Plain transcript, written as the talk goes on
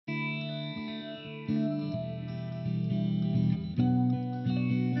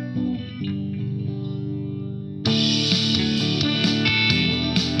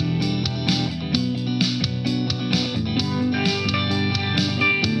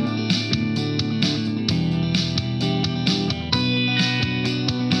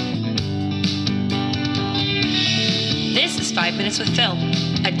5 Minutes with Phil,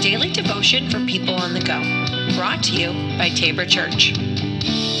 a daily devotion for people on the go. Brought to you by Tabor Church.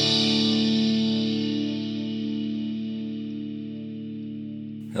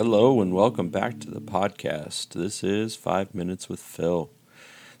 Hello and welcome back to the podcast. This is 5 Minutes with Phil.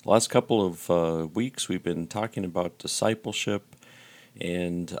 The last couple of weeks we've been talking about discipleship,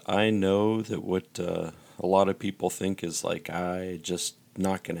 and I know that what a lot of people think is like, I just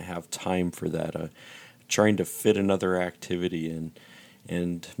not going to have time for that. Trying to fit another activity in,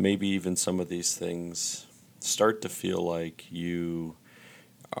 and maybe even some of these things start to feel like you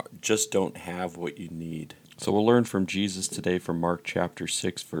just don't have what you need. So we'll learn from Jesus today from Mark chapter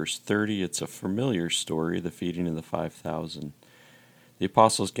 6, verse 30. It's a familiar story, the feeding of the 5,000. The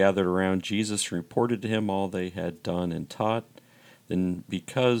apostles gathered around Jesus and reported to him all they had done and taught. Then,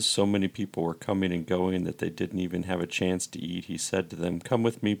 because so many people were coming and going that they didn't even have a chance to eat, he said to them, "Come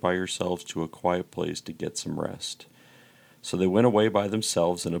with me by yourselves to a quiet place to get some rest." So they went away by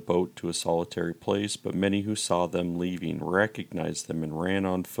themselves in a boat to a solitary place, but many who saw them leaving recognized them and ran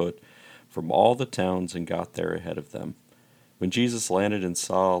on foot from all the towns and got there ahead of them. When Jesus landed and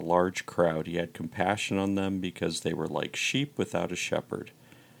saw a large crowd, he had compassion on them because they were like sheep without a shepherd.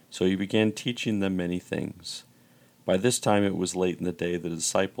 So he began teaching them many things. By this time it was late in the day. The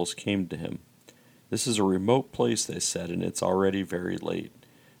disciples came to him. "This is a remote place," they said, "and it's already very late.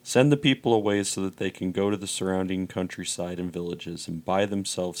 Send the people away so that they can go to the surrounding countryside and villages and buy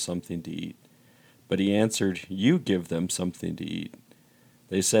themselves something to eat." But he answered, "You give them something to eat."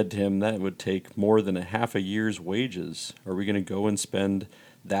 They said to him, "That would take more than half a year's wages. Are we going to go and spend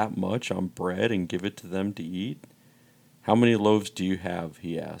that much on bread and give it to them to eat?" "How many loaves do you have?"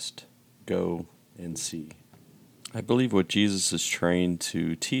 he asked. "Go and see." I believe what Jesus is trying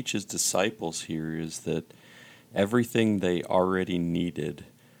to teach his disciples here is that everything they already needed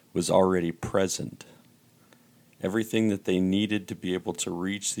was already present. Everything that they needed to be able to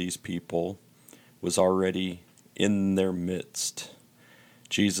reach these people was already in their midst.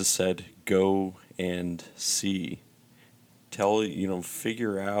 Jesus said, "Go and see."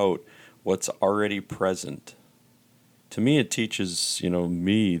 Figure out what's already present. To me, it teaches,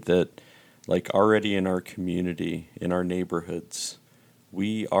 me that already in our community, in our neighborhoods,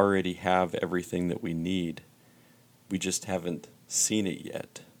 we already have everything that we need. We just haven't seen it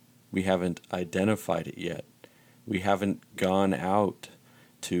yet. We haven't identified it yet. We haven't gone out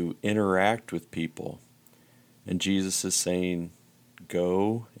to interact with people. And Jesus is saying,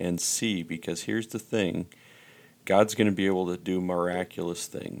 go and see, because here's the thing. God's going to be able to do miraculous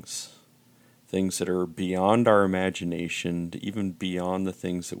things. Things that are beyond our imagination, even beyond the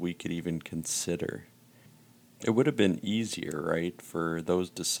things that we could even consider. It would have been easier, right, for those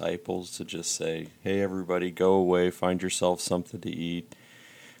disciples to just say, "Hey, everybody, go away, find yourself something to eat.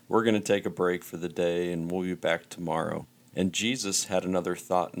 We're going to take a break for the day, and we'll be back tomorrow." And Jesus had another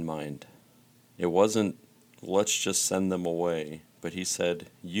thought in mind. It wasn't, let's just send them away, but he said,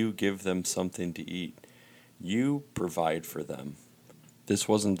 you give them something to eat. You provide for them. This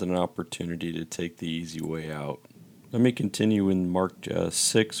wasn't an opportunity to take the easy way out. Let me continue in Mark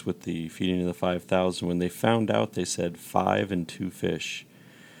 6 with the feeding of the 5,000. When they found out, they said 5 and 2 fish.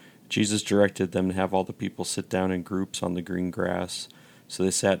 Jesus directed them to have all the people sit down in groups on the green grass. So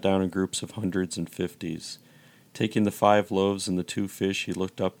they sat down in groups of hundreds and fifties. Taking the 5 loaves and the 2 fish, he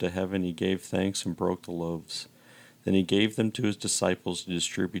looked up to heaven, he gave thanks and broke the loaves. Then he gave them to his disciples to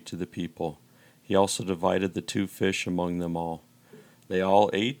distribute to the people. He also divided the 2 fish among them all. They all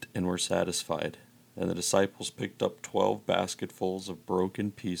ate and were satisfied, and the disciples picked up 12 basketfuls of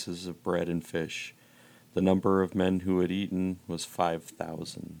broken pieces of bread and fish. The number of men who had eaten was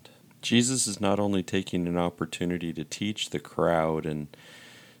 5,000. Jesus is not only taking an opportunity to teach the crowd and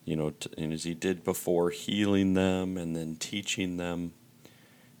as he did before, healing them and then teaching them,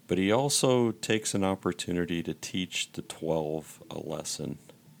 but he also takes an opportunity to teach the 12 a lesson.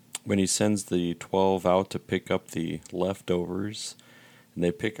 When he sends the 12 out to pick up the leftovers, and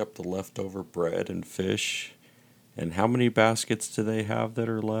they pick up the leftover bread and fish. And how many baskets do they have that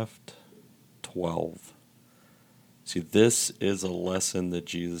are left? 12. See, this is a lesson that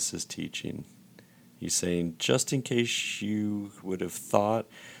Jesus is teaching. He's saying, just in case you would have thought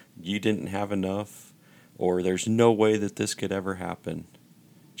you didn't have enough, or there's no way that this could ever happen,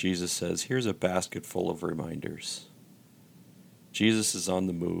 Jesus says, here's a basket full of reminders. Jesus is on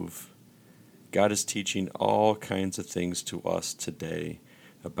the move. God is teaching all kinds of things to us today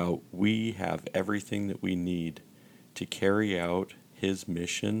about we have everything that we need to carry out his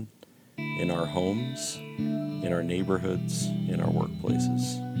mission in our homes, in our neighborhoods, in our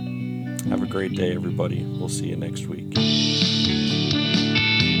workplaces. Have a great day, everybody. We'll see you next week.